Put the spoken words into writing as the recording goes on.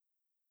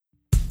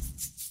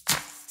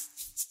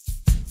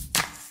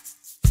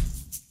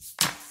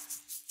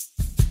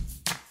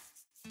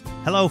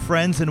Hello,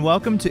 friends, and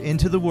welcome to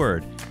Into the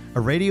Word, a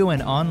radio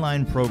and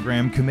online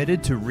program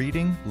committed to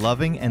reading,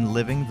 loving, and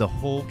living the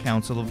whole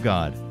counsel of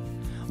God.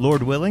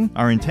 Lord willing,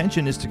 our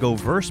intention is to go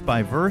verse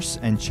by verse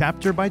and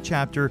chapter by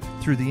chapter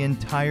through the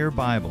entire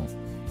Bible.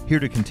 Here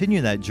to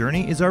continue that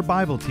journey is our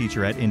Bible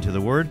teacher at Into the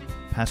Word,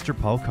 Pastor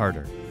Paul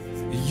Carter.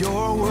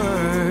 Your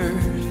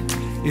word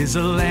is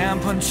a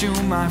lamp unto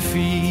my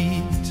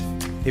feet.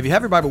 If you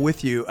have your Bible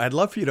with you, I'd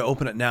love for you to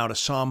open it now to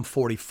Psalm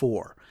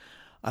 44.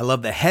 I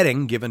love the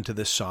heading given to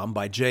this psalm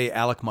by J.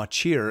 Alec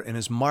Motyer in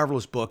his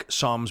marvelous book,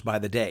 Psalms by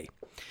the Day.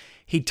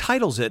 He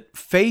titles it,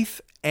 Faith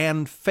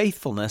and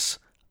Faithfulness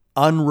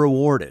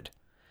Unrewarded.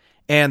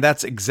 And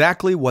that's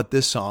exactly what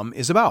this psalm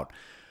is about.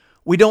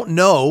 We don't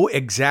know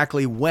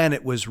exactly when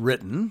it was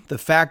written. The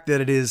fact that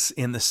it is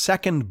in the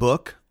second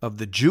book of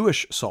the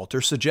Jewish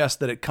Psalter suggests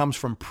that it comes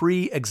from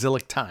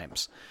pre-exilic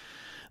times.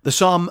 The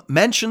psalm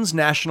mentions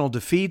national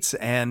defeats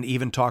and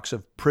even talks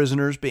of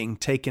prisoners being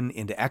taken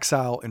into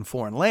exile in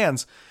foreign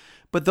lands,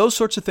 but those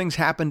sorts of things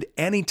happened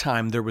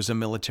anytime there was a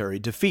military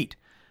defeat.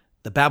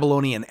 The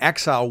Babylonian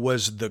exile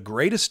was the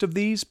greatest of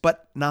these,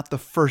 but not the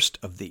first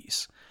of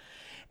these.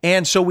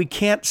 And so we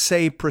can't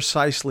say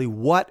precisely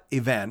what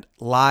event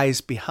lies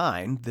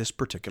behind this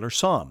particular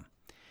psalm.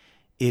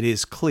 It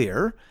is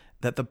clear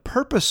that the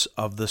purpose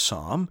of the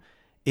psalm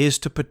is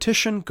to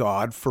petition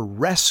God for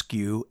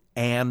rescue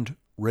and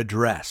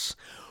redress.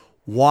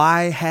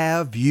 Why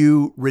have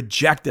you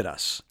rejected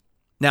us?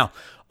 Now,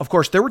 of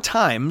course, there were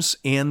times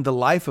in the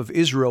life of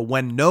Israel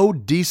when no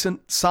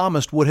decent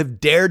psalmist would have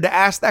dared to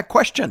ask that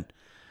question.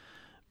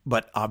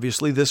 But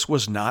obviously, this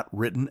was not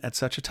written at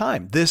such a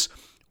time. This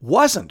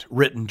wasn't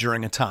written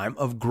during a time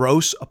of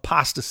gross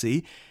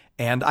apostasy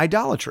and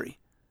idolatry.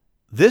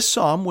 This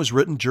psalm was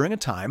written during a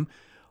time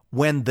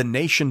when the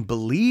nation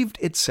believed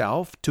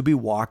itself to be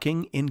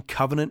walking in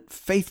covenant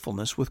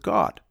faithfulness with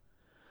God.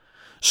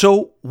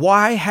 So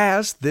why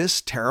has this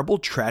terrible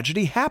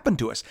tragedy happened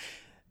to us?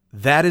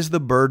 That is the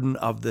burden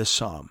of this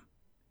psalm.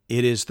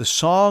 It is the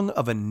song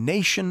of a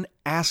nation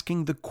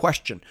asking the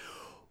question,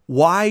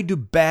 why do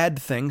bad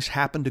things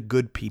happen to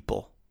good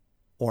people?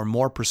 Or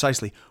more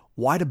precisely,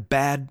 why do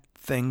bad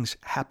things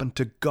happen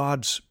to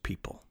God's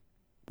people?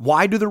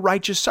 Why do the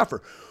righteous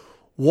suffer?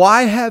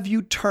 Why have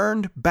you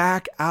turned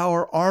back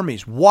our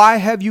armies? Why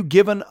have you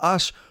given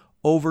us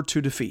over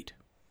to defeat?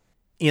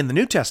 In the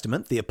New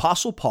Testament, the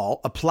Apostle Paul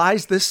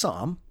applies this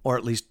psalm, or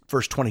at least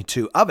verse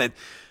 22 of it,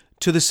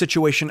 to the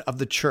situation of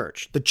the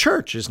church. The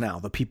church is now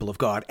the people of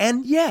God,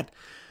 and yet,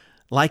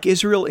 like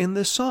Israel in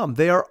this psalm,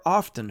 they are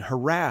often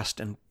harassed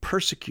and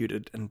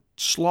persecuted and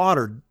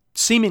slaughtered,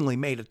 seemingly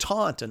made a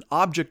taunt, an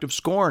object of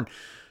scorn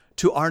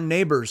to our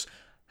neighbors.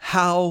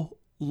 How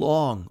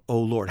long, O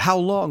Lord? How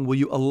long will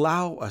you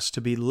allow us to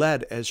be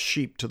led as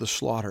sheep to the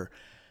slaughter?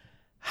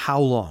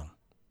 How long?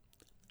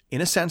 In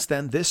a sense,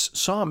 then, this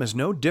psalm is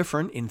no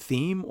different in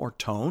theme or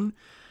tone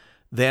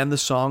than the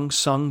song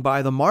sung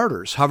by the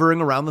martyrs hovering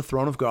around the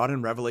throne of God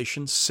in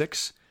Revelation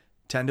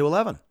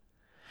 6:10-11.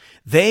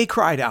 They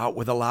cried out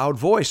with a loud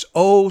voice,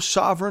 O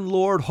sovereign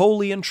Lord,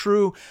 holy and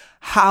true,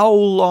 how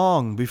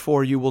long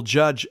before you will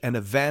judge and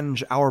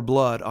avenge our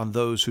blood on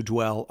those who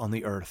dwell on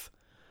the earth?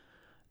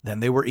 Then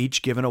they were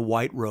each given a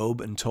white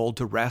robe and told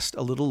to rest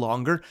a little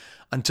longer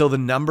until the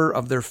number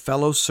of their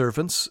fellow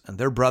servants and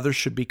their brothers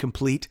should be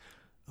complete,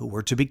 who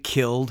were to be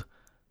killed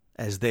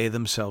as they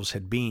themselves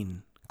had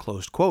been.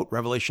 Closed quote,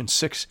 Revelation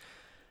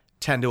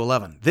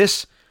 6:10-11.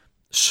 This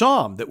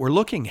psalm that we're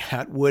looking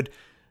at would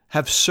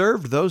have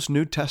served those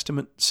New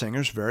Testament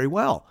singers very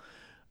well.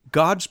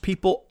 God's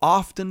people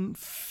often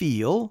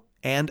feel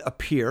and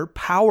appear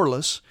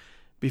powerless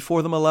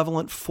before the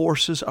malevolent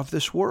forces of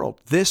this world.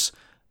 This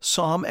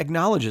psalm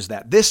acknowledges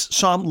that. This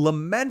psalm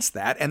laments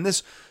that, and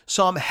this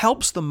psalm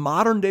helps the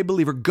modern-day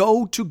believer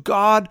go to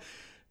God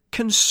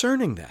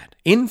concerning that,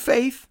 in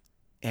faith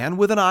and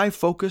with an eye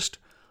focused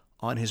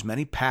on his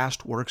many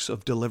past works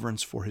of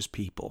deliverance for his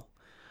people.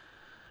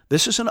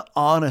 This is an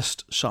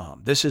honest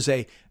psalm. This is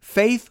a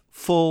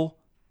faithful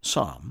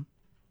psalm,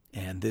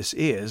 and this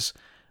is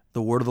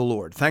the word of the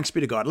Lord. Thanks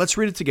be to God. Let's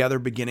read it together,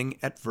 beginning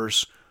at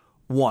verse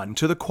 1.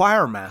 To the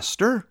choir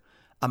master,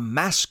 a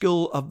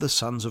maskil of the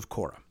sons of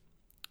Korah.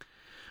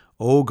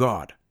 O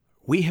God,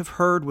 we have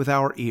heard with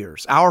our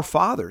ears. Our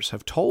fathers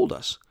have told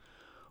us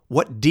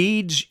what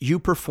deeds you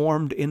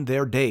performed in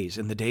their days,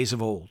 in the days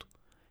of old.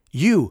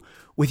 You,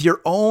 with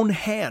your own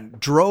hand,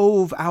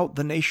 drove out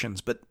the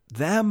nations, but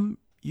them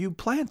you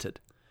planted.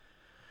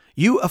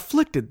 You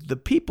afflicted the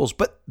peoples,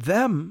 but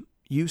them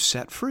you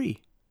set free.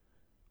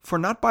 For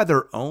not by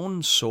their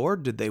own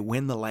sword did they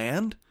win the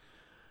land,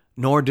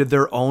 nor did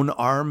their own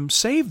arm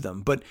save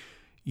them, but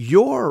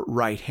your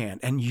right hand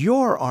and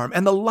your arm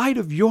and the light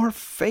of your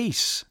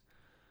face,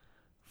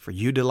 for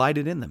you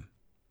delighted in them.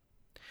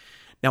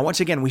 Now,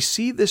 once again, we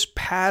see this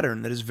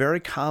pattern that is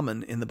very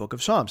common in the book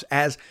of Psalms.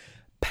 As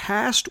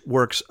past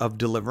works of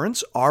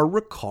deliverance are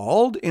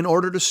recalled in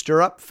order to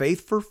stir up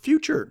faith for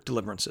future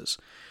deliverances.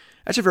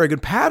 That's a very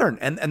good pattern,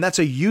 and that's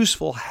a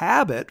useful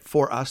habit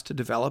for us to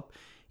develop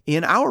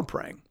in our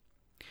praying.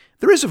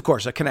 There is, of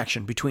course, a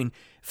connection between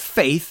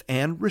faith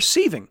and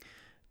receiving.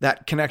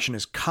 That connection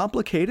is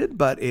complicated,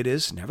 but it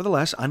is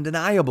nevertheless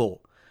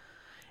undeniable.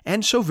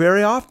 And so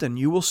very often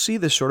you will see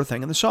this sort of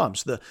thing in the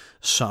Psalms. The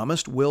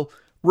psalmist will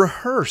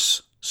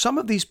rehearse some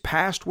of these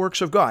past works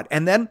of God,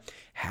 and then,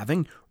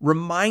 having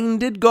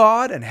reminded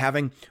God and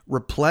having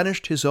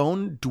replenished his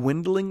own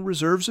dwindling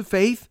reserves of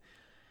faith,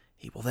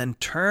 he will then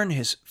turn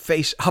his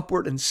face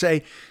upward and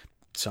say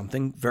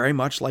something very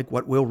much like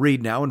what we'll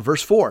read now in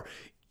verse 4.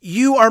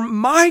 You are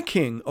my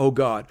king, O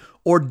God.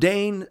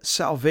 Ordain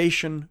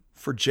salvation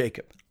for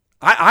Jacob.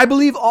 I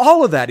believe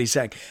all of that, he's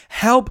saying.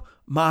 Help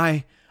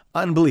my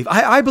unbelief.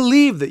 I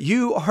believe that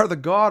you are the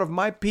God of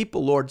my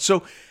people, Lord.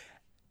 So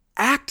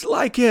act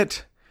like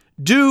it.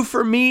 Do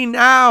for me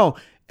now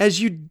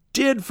as you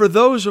did for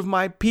those of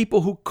my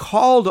people who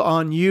called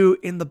on you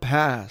in the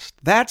past.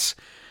 That's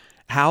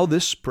how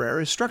this prayer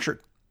is structured.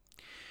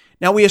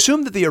 Now, we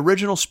assume that the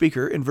original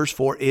speaker in verse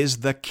 4 is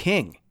the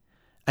king.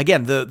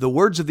 Again, the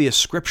words of the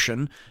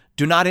ascription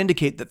do not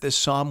indicate that this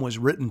psalm was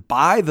written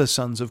by the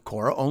sons of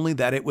Korah, only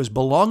that it was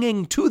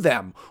belonging to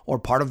them or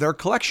part of their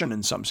collection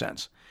in some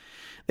sense.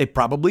 They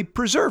probably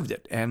preserved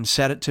it and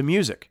set it to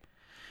music.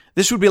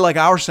 This would be like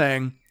our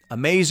saying,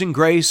 Amazing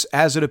Grace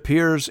as it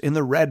appears in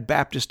the Red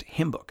Baptist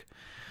Hymn Book.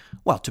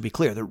 Well, to be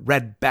clear, the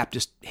Red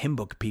Baptist Hymn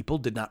Book people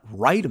did not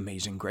write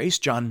Amazing Grace.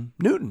 John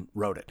Newton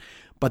wrote it.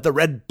 But the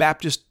Red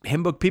Baptist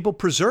Hymn Book people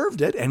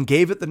preserved it and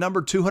gave it the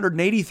number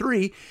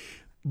 283.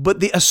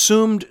 But the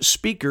assumed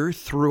speaker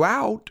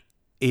throughout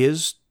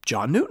is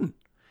John Newton.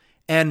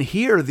 And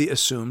here the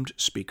assumed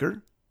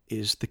speaker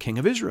is the King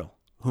of Israel,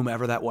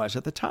 whomever that was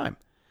at the time.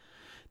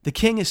 The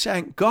king is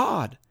saying,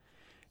 God,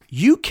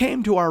 you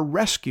came to our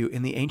rescue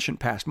in the ancient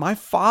past. My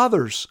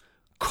fathers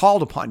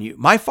called upon you.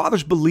 My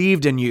fathers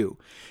believed in you.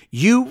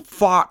 You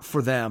fought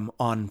for them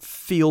on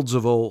fields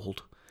of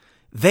old.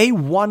 They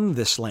won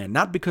this land,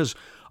 not because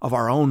of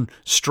our own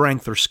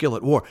strength or skill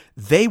at war.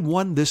 They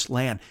won this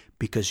land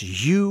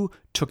because you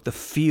took the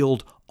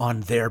field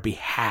on their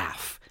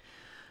behalf.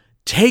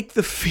 Take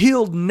the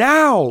field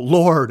now,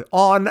 Lord,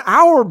 on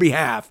our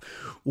behalf.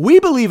 We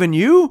believe in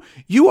you.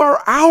 You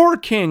are our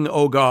king,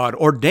 O God.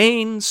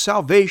 Ordain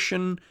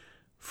salvation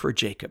for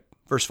Jacob.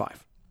 Verse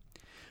 5.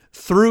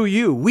 Through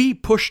you, we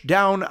push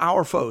down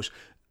our foes.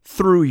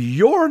 Through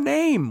your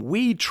name,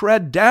 we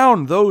tread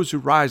down those who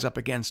rise up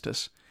against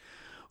us.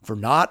 For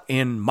not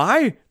in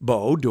my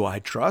bow do I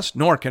trust,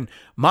 nor can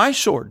my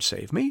sword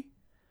save me.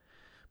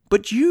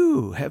 But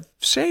you have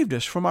saved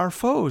us from our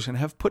foes and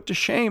have put to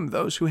shame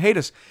those who hate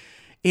us.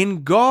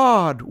 In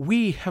God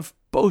we have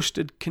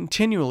boasted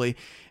continually,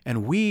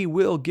 and we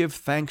will give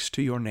thanks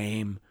to your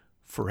name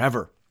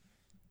forever.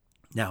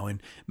 Now,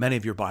 in many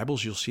of your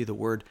Bibles, you'll see the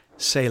word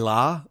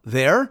Selah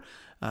there.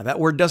 That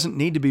word doesn't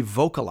need to be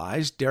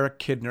vocalized. Derek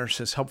Kidner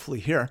says helpfully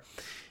here,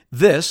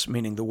 this,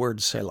 meaning the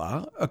word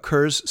Selah,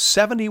 occurs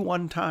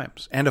 71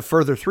 times, and a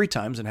further 3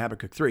 times in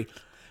Habakkuk 3,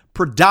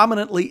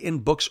 predominantly in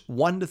books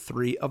 1 to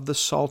 3 of the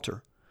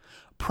Psalter.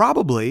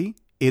 Probably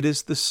it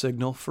is the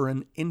signal for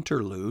an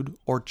interlude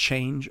or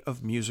change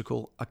of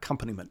musical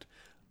accompaniment.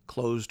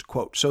 Closed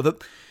quote. So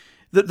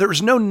there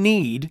is no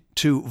need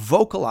to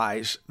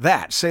vocalize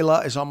that.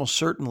 Selah is almost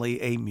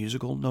certainly a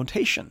musical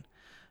notation,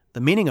 the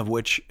meaning of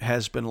which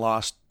has been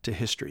lost to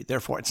history.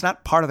 Therefore, it's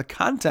not part of the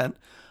content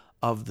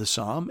of the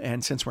psalm,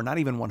 and since we're not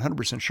even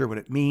 100% sure what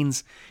it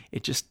means,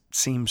 it just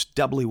seems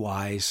doubly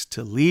wise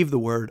to leave the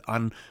word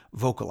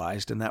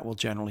unvocalized, and that will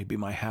generally be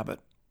my habit.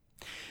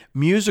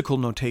 Musical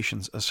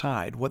notations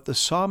aside, what the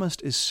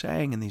psalmist is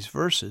saying in these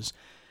verses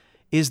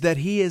is that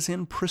he is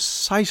in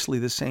precisely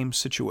the same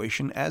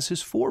situation as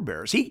his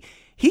forebears.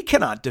 He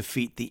cannot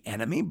defeat the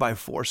enemy by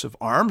force of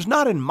arms.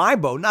 Not in my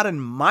bow, not in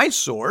my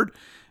sword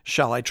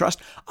shall I trust.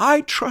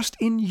 I trust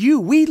in you.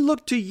 We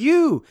look to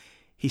you,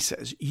 he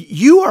says.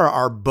 You are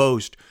our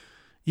boast.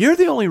 You're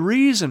the only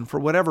reason for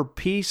whatever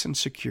peace and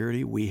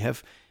security we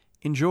have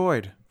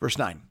enjoyed. Verse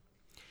 9.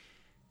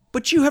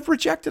 But you have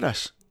rejected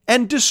us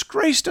and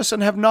disgraced us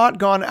and have not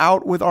gone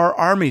out with our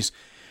armies.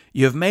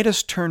 You have made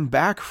us turn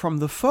back from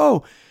the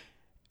foe,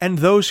 and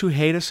those who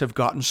hate us have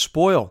gotten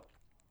spoil.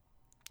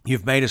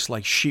 You've made us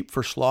like sheep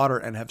for slaughter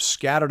and have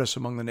scattered us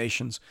among the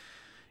nations.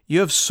 You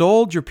have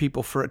sold your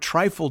people for a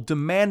trifle,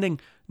 demanding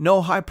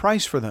no high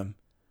price for them.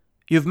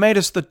 You've made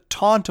us the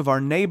taunt of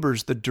our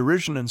neighbors, the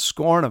derision and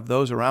scorn of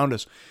those around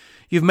us.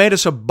 You've made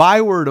us a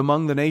byword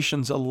among the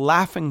nations, a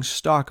laughing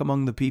stock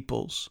among the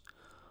peoples.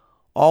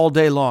 All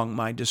day long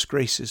my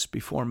disgrace is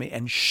before me,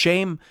 and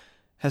shame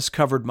has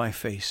covered my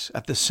face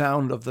at the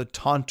sound of the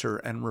taunter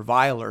and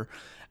reviler,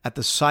 at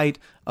the sight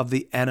of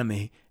the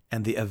enemy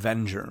and the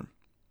avenger.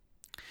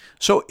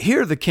 So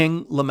here the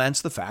king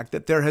laments the fact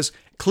that there has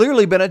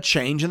clearly been a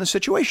change in the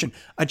situation,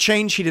 a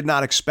change he did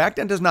not expect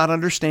and does not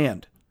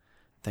understand.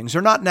 Things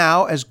are not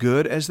now as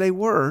good as they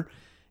were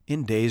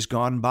in days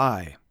gone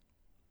by.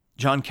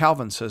 John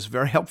Calvin says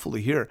very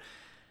helpfully here,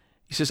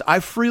 he says, I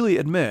freely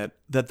admit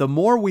that the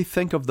more we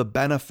think of the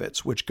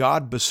benefits which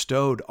God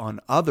bestowed on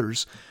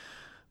others,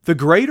 the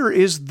greater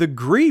is the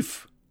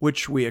grief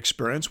which we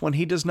experience when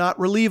he does not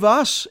relieve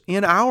us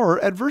in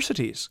our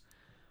adversities.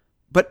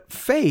 But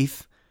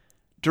faith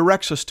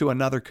directs us to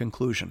another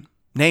conclusion,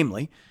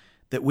 namely,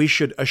 that we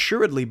should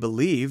assuredly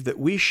believe that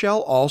we shall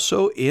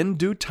also in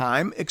due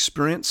time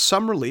experience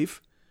some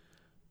relief,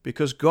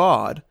 because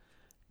God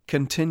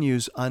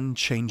continues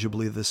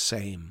unchangeably the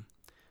same.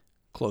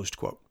 Closed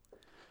quote.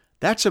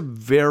 That's a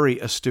very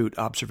astute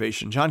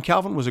observation. John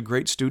Calvin was a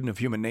great student of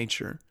human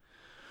nature.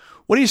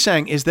 What he's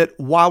saying is that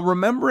while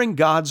remembering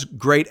God's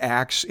great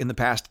acts in the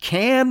past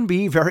can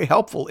be very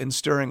helpful in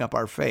stirring up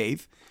our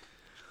faith,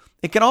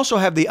 it can also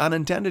have the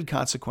unintended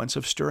consequence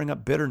of stirring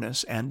up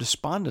bitterness and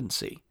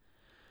despondency.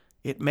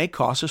 It may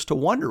cause us to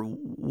wonder,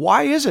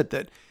 why is it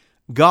that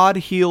God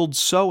healed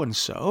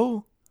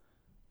so-and-so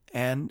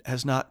and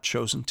has not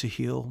chosen to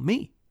heal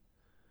me?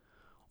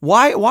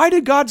 Why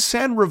did God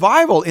send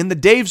revival in the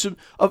days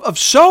of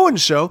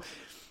so-and-so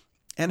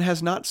and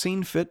has not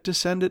seen fit to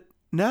send it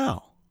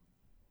now?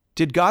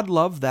 Did God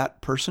love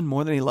that person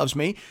more than he loves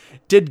me?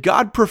 Did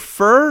God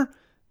prefer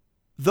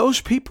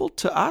those people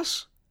to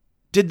us?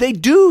 Did they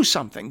do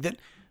something that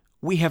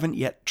we haven't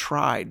yet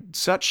tried?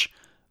 Such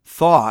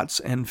thoughts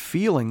and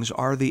feelings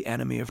are the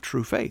enemy of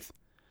true faith.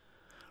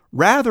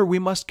 Rather, we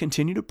must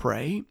continue to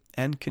pray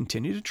and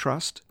continue to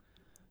trust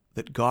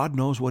that God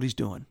knows what he's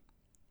doing.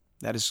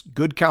 That is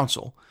good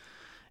counsel,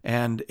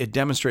 and it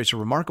demonstrates a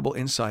remarkable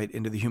insight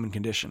into the human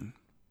condition.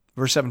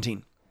 Verse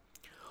 17,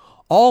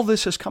 all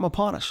this has come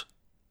upon us,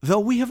 though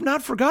we have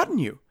not forgotten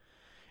you,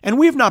 and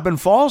we have not been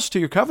false to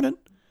your covenant.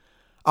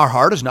 Our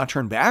heart has not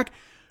turned back,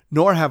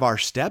 nor have our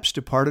steps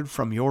departed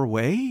from your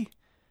way.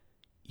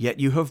 Yet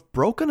you have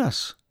broken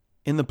us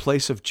in the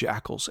place of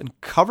jackals and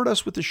covered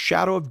us with the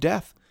shadow of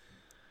death.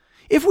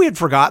 If we had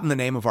forgotten the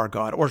name of our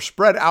God or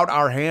spread out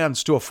our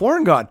hands to a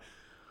foreign god,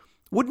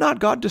 would not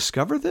God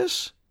discover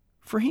this?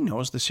 For he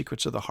knows the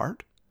secrets of the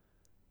heart.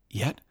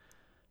 Yet,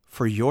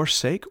 for your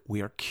sake,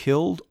 we are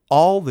killed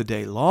all the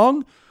day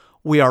long.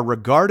 We are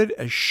regarded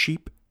as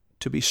sheep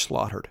to be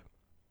slaughtered.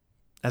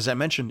 As I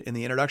mentioned in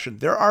the introduction,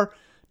 there are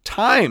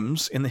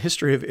times in the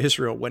history of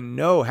Israel when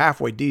no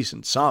halfway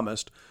decent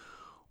psalmist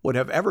would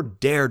have ever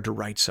dared to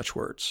write such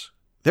words.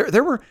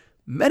 There were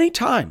many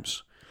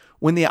times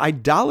when the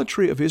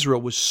idolatry of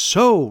Israel was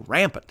so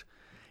rampant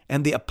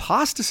and the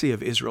apostasy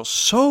of Israel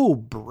so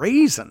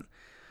brazen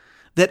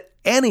that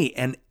any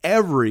and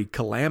every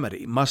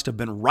calamity must have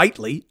been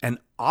rightly and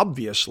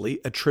obviously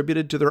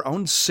attributed to their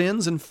own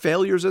sins and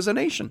failures as a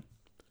nation.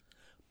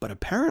 But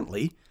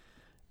apparently,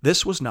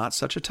 this was not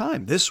such a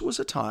time. This was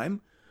a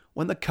time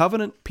when the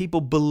covenant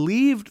people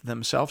believed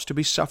themselves to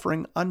be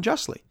suffering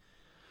unjustly.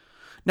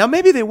 Now,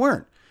 maybe they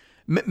weren't.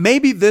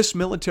 Maybe this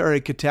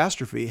military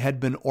catastrophe had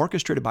been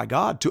orchestrated by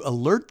God to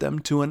alert them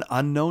to an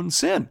unknown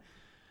sin.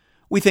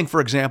 We think,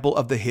 for example,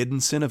 of the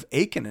hidden sin of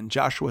Achan in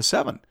Joshua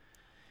 7.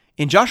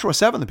 In Joshua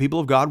 7, the people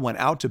of God went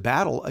out to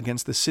battle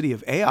against the city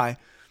of Ai,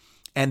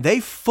 and they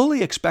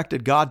fully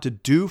expected God to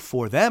do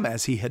for them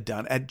as he had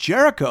done at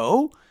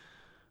Jericho,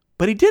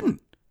 but he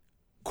didn't.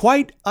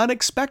 Quite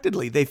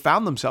unexpectedly, they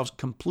found themselves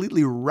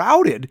completely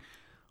routed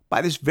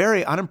by this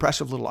very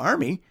unimpressive little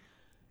army,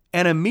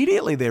 and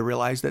immediately they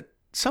realized that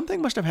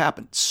something must have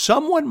happened.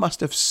 Someone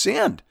must have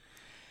sinned.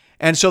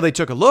 And so they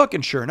took a look,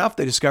 and sure enough,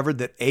 they discovered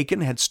that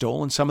Achan had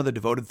stolen some of the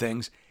devoted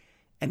things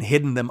and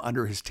hidden them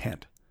under his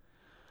tent.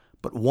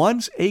 But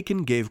once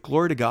Achan gave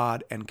glory to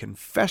God and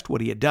confessed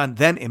what he had done,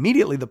 then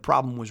immediately the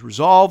problem was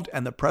resolved,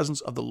 and the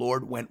presence of the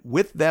Lord went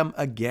with them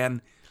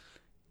again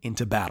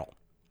into battle.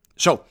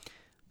 So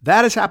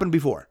that has happened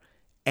before,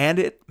 and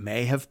it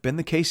may have been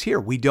the case here.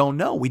 We don't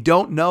know. We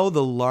don't know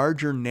the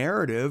larger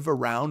narrative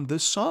around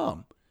this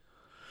psalm.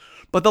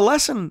 But the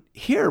lesson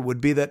here would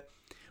be that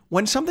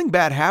when something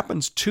bad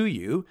happens to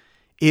you,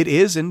 it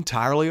is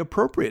entirely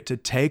appropriate to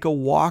take a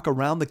walk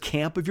around the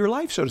camp of your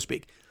life, so to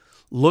speak.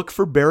 Look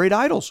for buried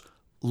idols.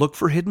 Look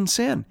for hidden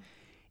sin.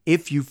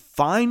 If you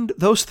find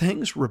those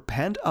things,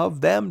 repent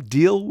of them,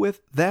 deal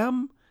with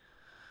them.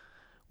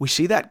 We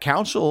see that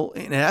counsel,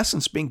 in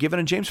essence, being given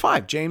in James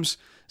 5. James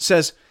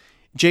says,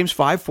 James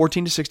 5,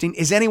 14 to 16,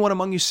 is anyone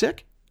among you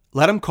sick?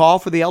 Let him call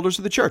for the elders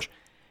of the church,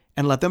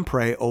 and let them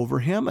pray over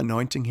him,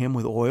 anointing him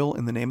with oil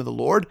in the name of the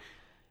Lord.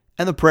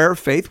 And the prayer of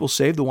faith will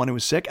save the one who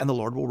is sick, and the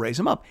Lord will raise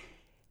him up.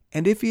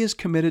 And if he has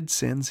committed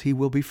sins, he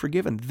will be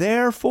forgiven.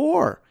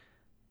 Therefore,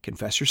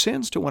 confess your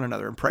sins to one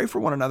another and pray for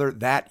one another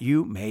that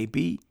you may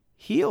be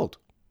healed.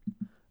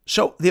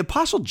 So the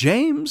Apostle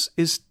James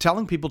is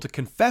telling people to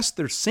confess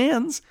their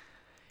sins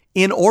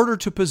in order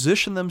to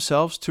position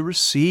themselves to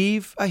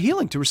receive a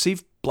healing, to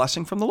receive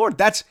blessing from the Lord.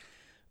 That's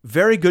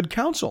very good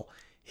counsel.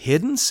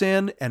 Hidden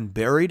sin and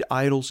buried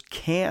idols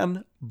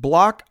can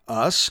block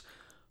us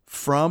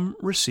from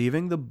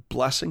receiving the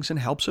blessings and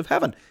helps of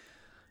heaven.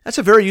 That's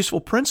a very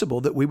useful principle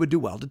that we would do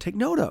well to take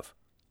note of.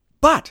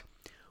 But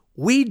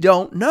we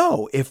don't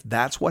know if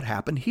that's what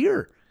happened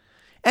here.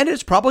 And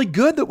it's probably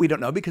good that we don't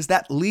know, because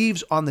that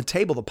leaves on the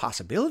table the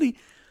possibility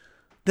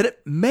that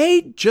it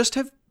may just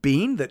have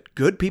been that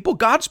good people,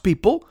 God's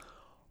people,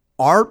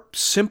 are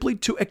simply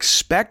to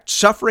expect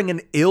suffering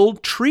and ill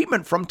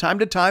treatment from time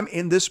to time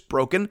in this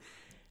broken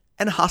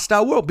and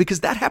hostile world,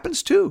 because that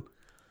happens too.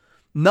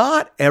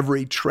 Not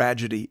every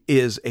tragedy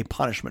is a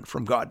punishment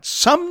from God.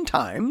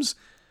 Sometimes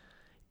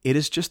it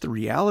is just the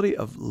reality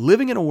of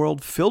living in a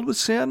world filled with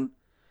sin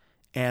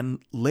and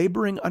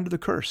laboring under the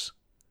curse.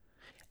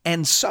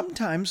 And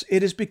sometimes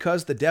it is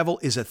because the devil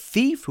is a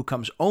thief who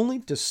comes only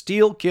to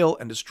steal, kill,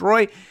 and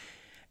destroy.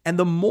 And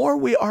the more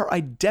we are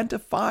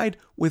identified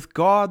with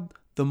God,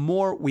 the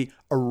more we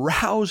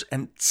arouse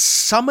and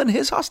summon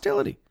his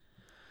hostility.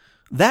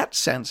 That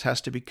sense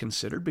has to be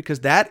considered,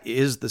 because that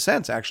is the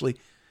sense, actually,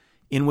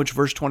 in which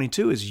verse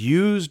 22 is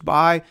used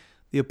by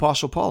the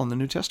Apostle Paul in the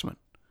New Testament.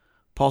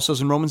 Paul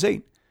says in Romans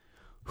 8,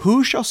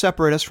 "Who shall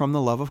separate us from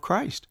the love of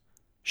Christ?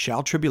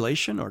 Shall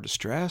tribulation or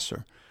distress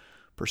or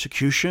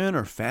persecution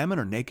or famine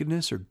or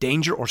nakedness or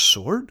danger or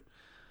sword?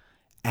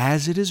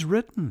 As it is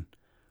written,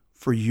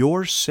 for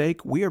your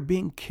sake we are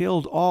being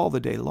killed all the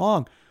day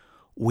long.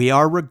 We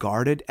are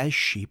regarded as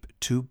sheep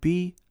to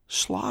be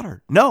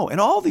slaughtered." No, in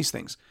all these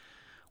things,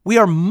 we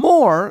are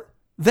more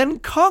than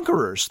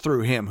conquerors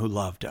through him who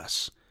loved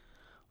us.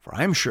 For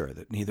I am sure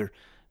that neither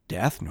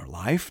death, nor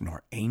life,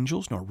 nor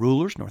angels, nor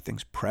rulers, nor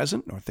things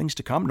present, nor things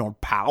to come, nor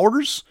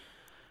powers,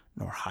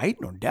 nor height,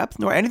 nor depth,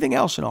 nor anything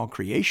else in all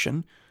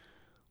creation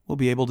will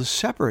be able to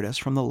separate us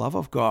from the love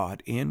of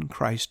God in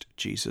Christ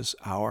Jesus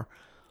our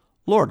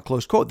Lord.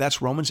 Close quote.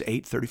 That's Romans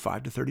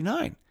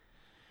 8:35-39.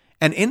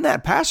 And in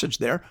that passage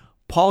there,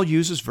 Paul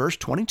uses verse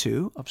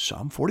 22 of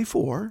Psalm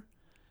 44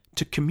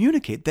 to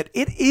communicate that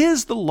it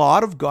is the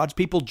lot of God's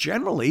people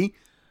generally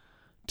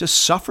to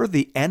suffer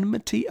the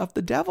enmity of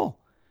the devil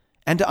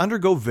and to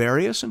undergo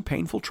various and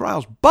painful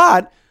trials,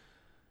 but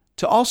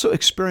to also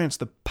experience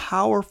the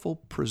powerful,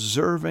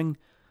 preserving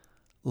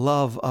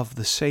love of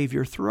the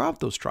Savior throughout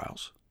those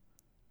trials.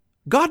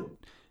 God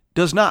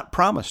does not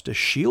promise to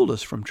shield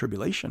us from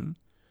tribulation.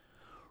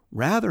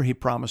 Rather, he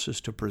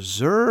promises to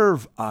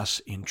preserve us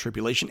in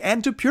tribulation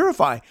and to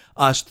purify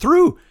us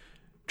through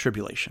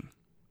tribulation.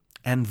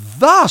 And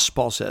thus,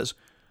 Paul says,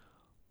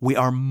 we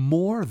are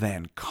more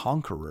than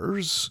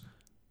conquerors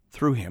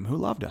through him who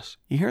loved us.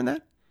 You hearing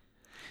that?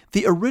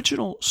 The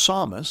original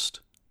psalmist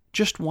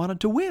just wanted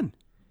to win.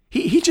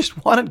 He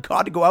just wanted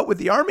God to go out with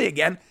the army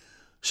again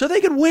so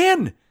they could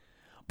win.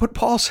 But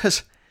Paul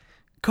says,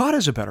 God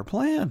has a better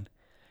plan.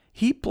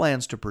 He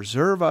plans to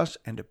preserve us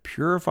and to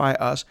purify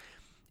us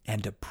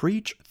and to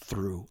preach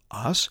through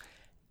us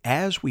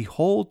as we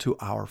hold to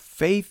our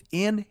faith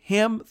in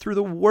him through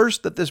the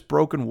worst that this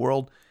broken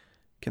world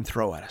can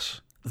throw at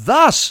us.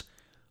 Thus,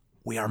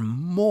 we are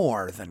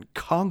more than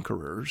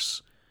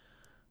conquerors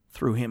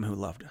through him who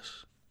loved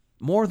us.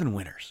 More than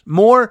winners,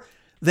 more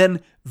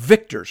than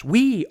victors.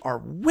 We are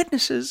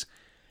witnesses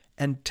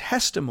and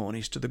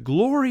testimonies to the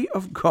glory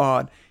of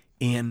God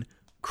in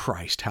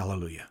Christ.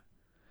 Hallelujah.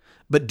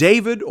 But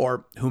David,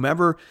 or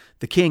whomever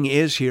the king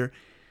is here,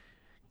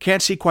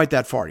 can't see quite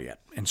that far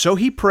yet. And so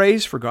he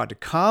prays for God to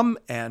come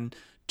and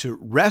to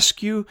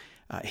rescue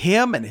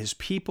him and his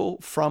people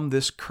from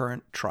this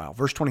current trial.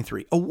 Verse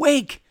 23,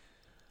 "Awake!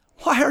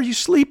 Why are you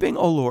sleeping,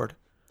 O Lord?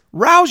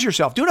 Rouse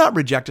yourself. Do not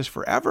reject us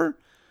forever.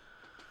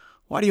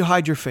 Why do you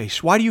hide your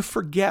face? Why do you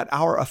forget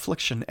our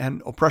affliction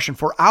and oppression?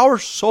 For our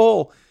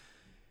soul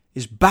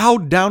is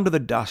bowed down to the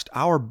dust.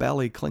 Our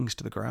belly clings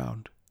to the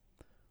ground.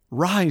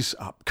 Rise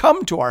up.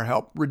 Come to our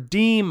help.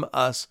 Redeem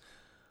us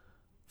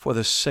for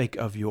the sake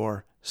of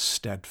your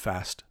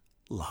steadfast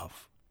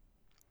love."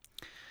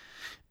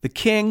 The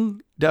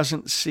king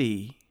doesn't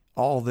see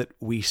all that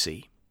we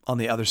see on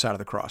the other side of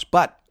the cross,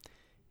 but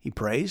he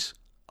prays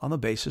on the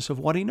basis of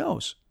what he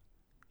knows.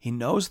 He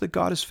knows that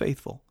God is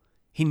faithful.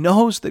 He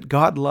knows that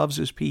God loves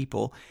his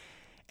people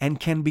and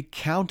can be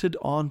counted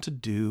on to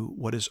do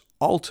what is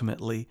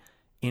ultimately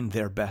in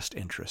their best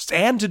interests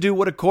and to do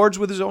what accords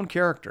with his own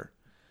character.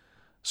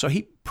 So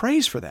he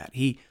prays for that.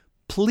 He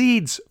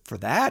pleads for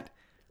that,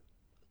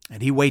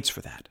 and he waits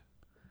for that.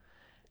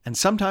 And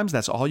sometimes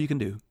that's all you can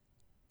do.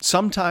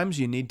 Sometimes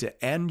you need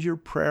to end your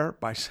prayer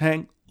by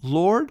saying,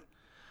 "Lord,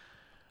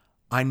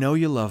 I know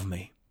you love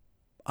me.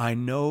 I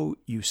know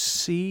you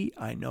see,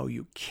 I know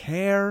you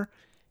care,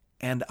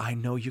 and I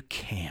know you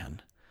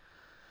can.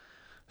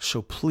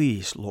 So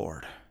please,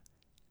 Lord,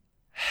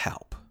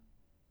 help."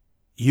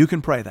 You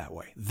can pray that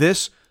way.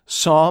 This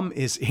psalm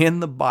is in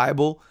the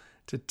Bible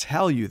to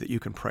tell you that you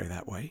can pray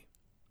that way.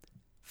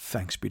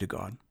 Thanks be to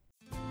God.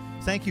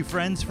 Thank you,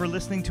 friends, for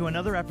listening to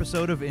another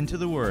episode of Into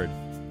the Word.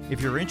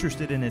 If you're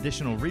interested in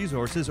additional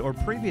resources or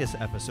previous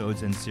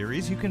episodes and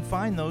series, you can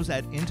find those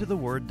at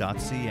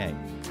intotheword.ca.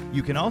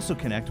 You can also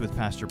connect with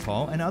Pastor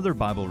Paul and other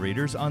Bible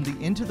readers on the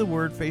Into the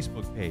Word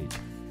Facebook page.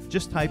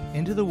 Just type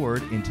Into the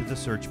Word into the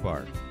search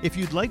bar. If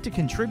you'd like to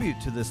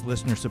contribute to this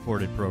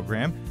listener-supported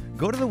program,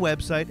 go to the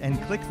website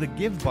and click the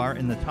Give bar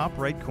in the top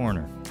right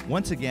corner.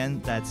 Once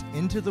again, that's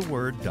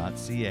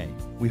intotheword.ca.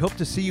 We hope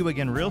to see you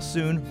again real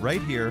soon,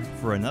 right here,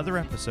 for another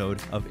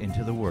episode of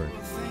Into the Word.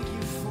 Thank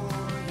you for